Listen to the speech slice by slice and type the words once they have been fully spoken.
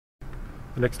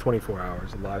The next 24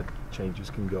 hours, a lot of changes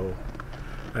can go,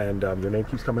 and your name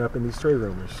keeps coming up in these trade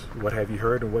rumors. What have you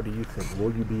heard, and what do you think?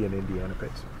 Will you be an Indiana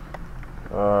Pacer?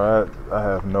 I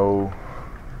have no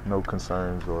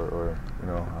concerns, or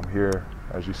I'm here,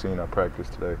 as you've seen. I practice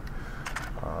today.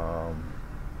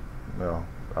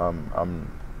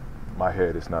 My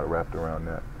head is not wrapped around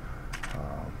that.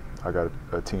 I got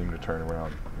a team to turn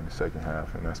around in the second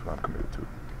half, and that's what I'm committed to.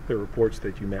 There are reports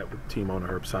that you met with team owner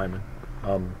Herb Simon.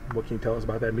 What can you tell us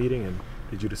about that meeting, and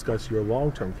did you discuss your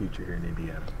long-term future here in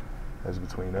Indiana? That's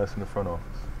between us and the front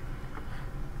office.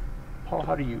 Paul,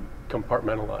 how do you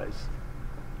compartmentalize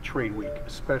trade week,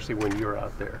 especially when you're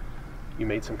out there? You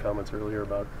made some comments earlier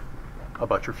about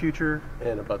your future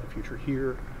and about the future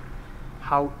here.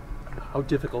 How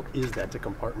difficult is that to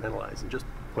compartmentalize and just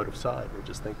put aside and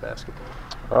just think basketball?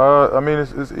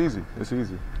 It's easy. It's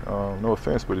easy. No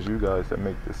offense, but it's you guys that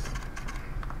make this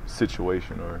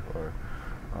situation or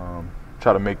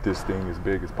try to make this thing as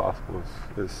big as possible.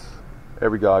 It's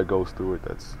every guy goes through it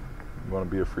that's going to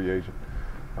be a free agent.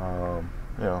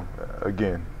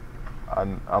 Again,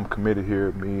 I'm committed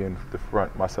here. Me and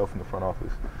myself in the front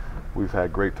office, we've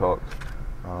had great talks.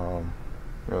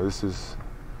 This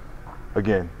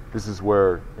is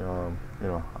where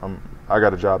I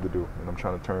got a job to do, and I'm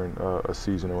trying to turn a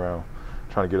season around,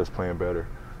 trying to get us playing better.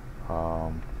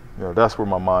 That's where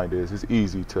my mind is. It's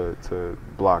easy to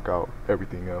block out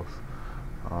everything else.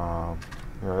 I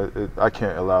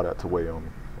can't allow that to weigh on me.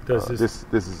 This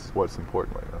is what's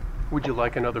important right now. Would you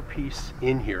like another piece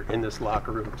in here, in this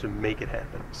locker room, to make it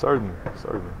happen? Certainly.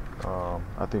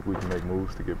 I think we can make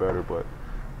moves to get better, but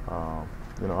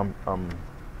I'm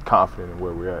confident in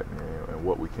where we're at and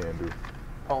what we can do.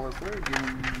 Paul, is there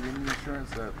any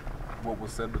assurance that what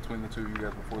was said between the two of you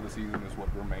guys before the season is what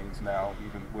remains now,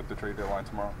 even with the trade deadline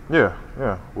tomorrow? Yeah.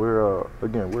 We're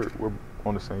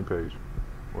on the same page.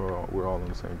 We're all on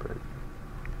the same page.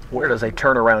 Where does a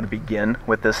turnaround begin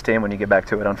with this team when you get back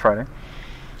to it on Friday?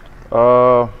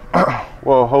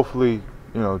 Well, hopefully,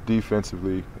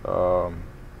 defensively, and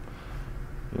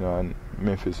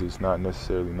Memphis is not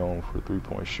necessarily known for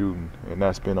three-point shooting, and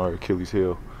that's been our Achilles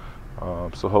heel.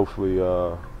 So hopefully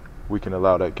we can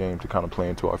allow that game to kind of play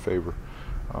into our favor.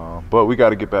 But we got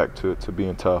to get back to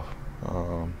being tough.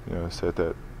 It's at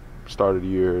that start of the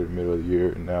year, middle of the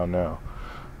year, and now.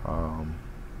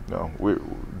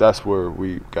 That's where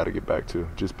we got to get back to,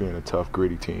 just being a tough,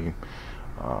 gritty team.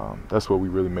 That's where we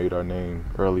really made our name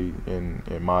early in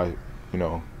my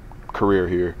career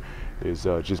here, is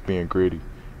just being gritty.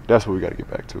 That's what we got to get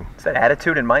back to. Is that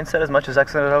attitude and mindset as much as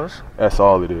X's and O's? That's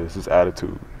all it is. It's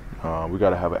attitude. We got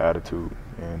to have an attitude,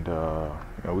 and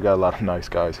we got a lot of nice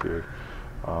guys here.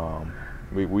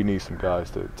 We need some guys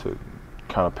to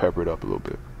kind of pepper it up a little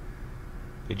bit.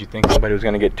 Did you think somebody was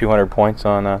going to get 200 points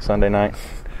on Sunday night?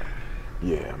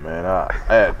 Yeah, man.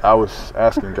 I was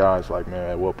asking guys, like, man,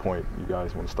 at what point you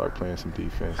guys want to start playing some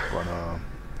defense? But I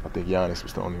think Giannis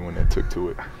was the only one that took to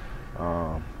it.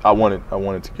 I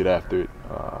wanted to get after it.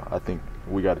 I think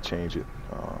we got to change it.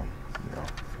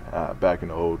 Back in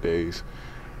the old days,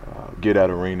 get that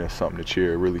arena something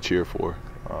to really cheer for,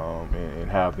 and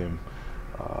have them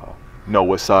know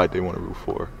what side they want to root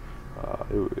for.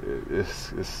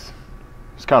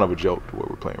 It's kind of a joke to what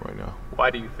we're playing right now.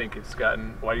 Why do you think it's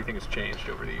changed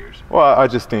over the years? Well, I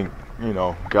just think,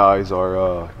 guys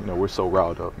are, we're so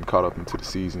riled up and caught up into the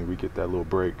season. We get that little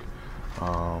break,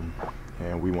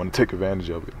 and we want to take advantage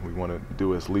of it. We want to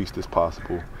do as least as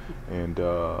possible, and,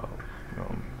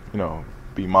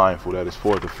 be mindful that it's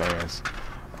for the fans.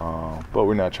 But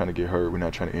we're not trying to get hurt. We're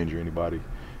not trying to injure anybody.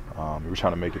 We're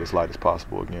trying to make it as light as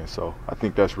possible again. So I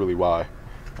think that's really why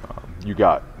you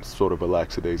got sort of a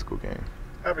lackadaisical game.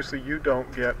 Obviously, you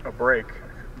don't get a break,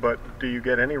 but do you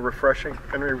get any refreshment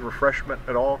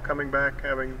at all coming back,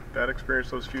 having that experience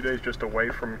those few days just away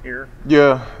from here?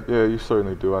 Yeah, you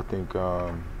certainly do. I think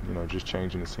just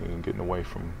changing the scene, getting away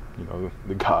from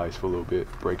the guys for a little bit,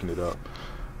 breaking it up,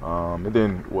 and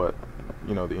then what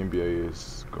the NBA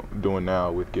is doing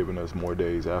now with giving us more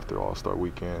days after All-Star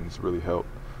weekends really helped.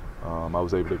 I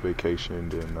was able to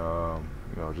vacation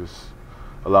and just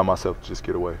allow myself to just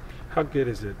get away. How good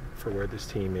is it for where this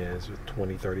team is with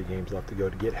 20, 30 games left to go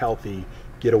to get healthy,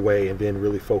 get away, and then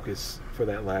really focus for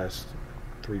that last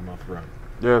 3-month run?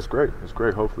 Yeah, it's great. It's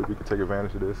great. Hopefully we can take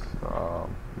advantage of this.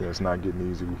 It's not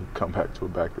getting easy. We can come back to a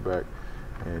back-to-back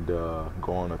and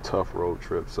go on a tough road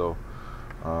trip. So,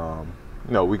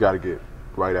 we got to get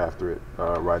right after it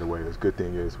right away. The good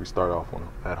thing is we start off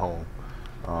at home.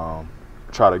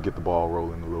 Try to get the ball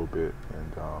rolling a little bit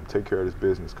and take care of this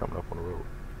business coming up on the road.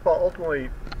 Well, ultimately,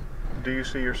 do you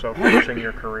see yourself finishing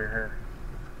your career here?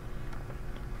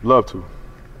 Love to.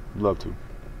 love to.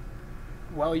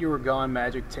 While you were gone,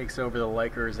 Magic takes over the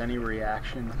Lakers. Any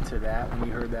reaction to that when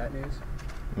you heard that news?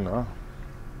 No.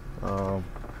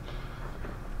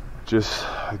 Just,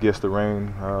 I guess the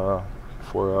rain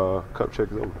for Cup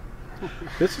check is over.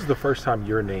 This is the first time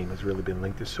your name has really been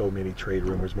linked to so many trade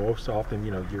rumors. Most often,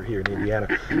 you're here in Indiana.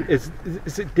 Is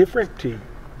it different to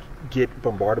get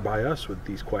bombarded by us with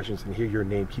these questions and hear your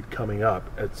name keep coming up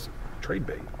as trade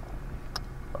bait?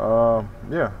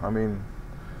 Yeah, I mean,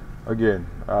 again,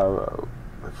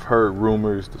 I've heard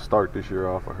rumors to start this year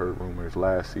off. I heard rumors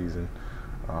last season.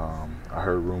 I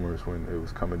heard rumors when it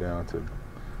was coming down to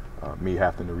me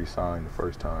having to resign the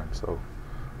first time. So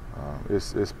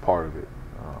it's part of it.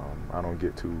 I don't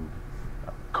get too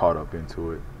caught up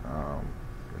into it.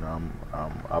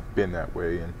 I've been that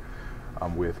way, and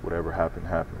I'm with whatever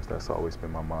happens. That's always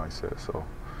been my mindset. So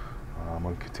I'm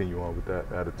gonna continue on with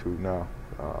that attitude now.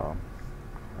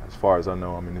 As far as I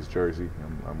know, I'm in this jersey.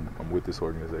 I'm with this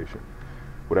organization.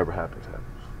 Whatever happens,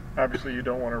 happens. Obviously, you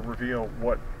don't want to reveal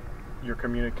what your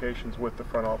communications with the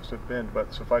front office have been,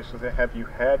 but suffice to say, have you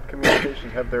had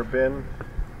communications? Have there been,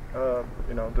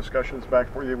 discussions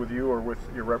back with you or with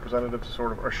your representatives to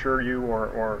sort of assure you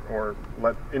or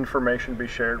let information be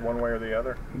shared one way or the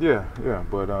other? Yeah,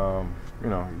 but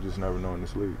you just never know in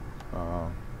this league.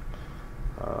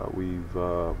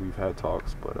 We've had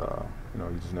talks, but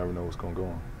you just never know what's going to go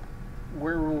on.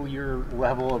 Where will your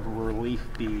level of relief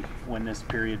be when this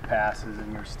period passes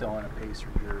and you're still in a Pacer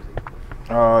jersey?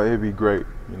 It'd be great.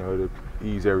 It'd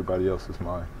ease everybody else's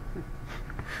mind.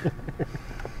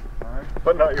 All right,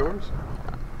 but not yours.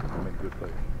 I'm in good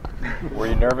place. Were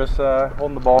you nervous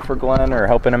holding the ball for Glenn or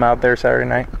helping him out there Saturday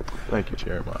night? Thank you,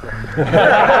 Jeremiah.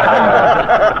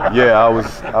 Yeah, I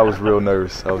was real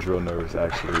nervous.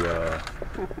 Actually.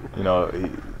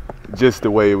 Just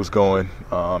the way it was going,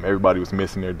 everybody was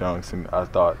missing their dunks, and I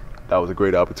thought that was a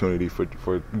great opportunity for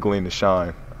Glenn to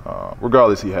shine.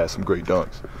 Regardless, he had some great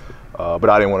dunks, but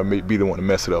I didn't want to be the one to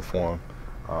mess it up for him.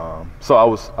 So I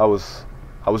was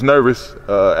nervous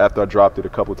after I dropped it a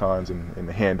couple times, and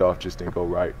the handoff just didn't go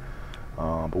right.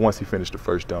 But once he finished the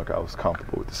first dunk, I was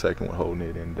comfortable with the second one holding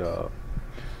it, and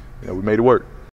we made it work.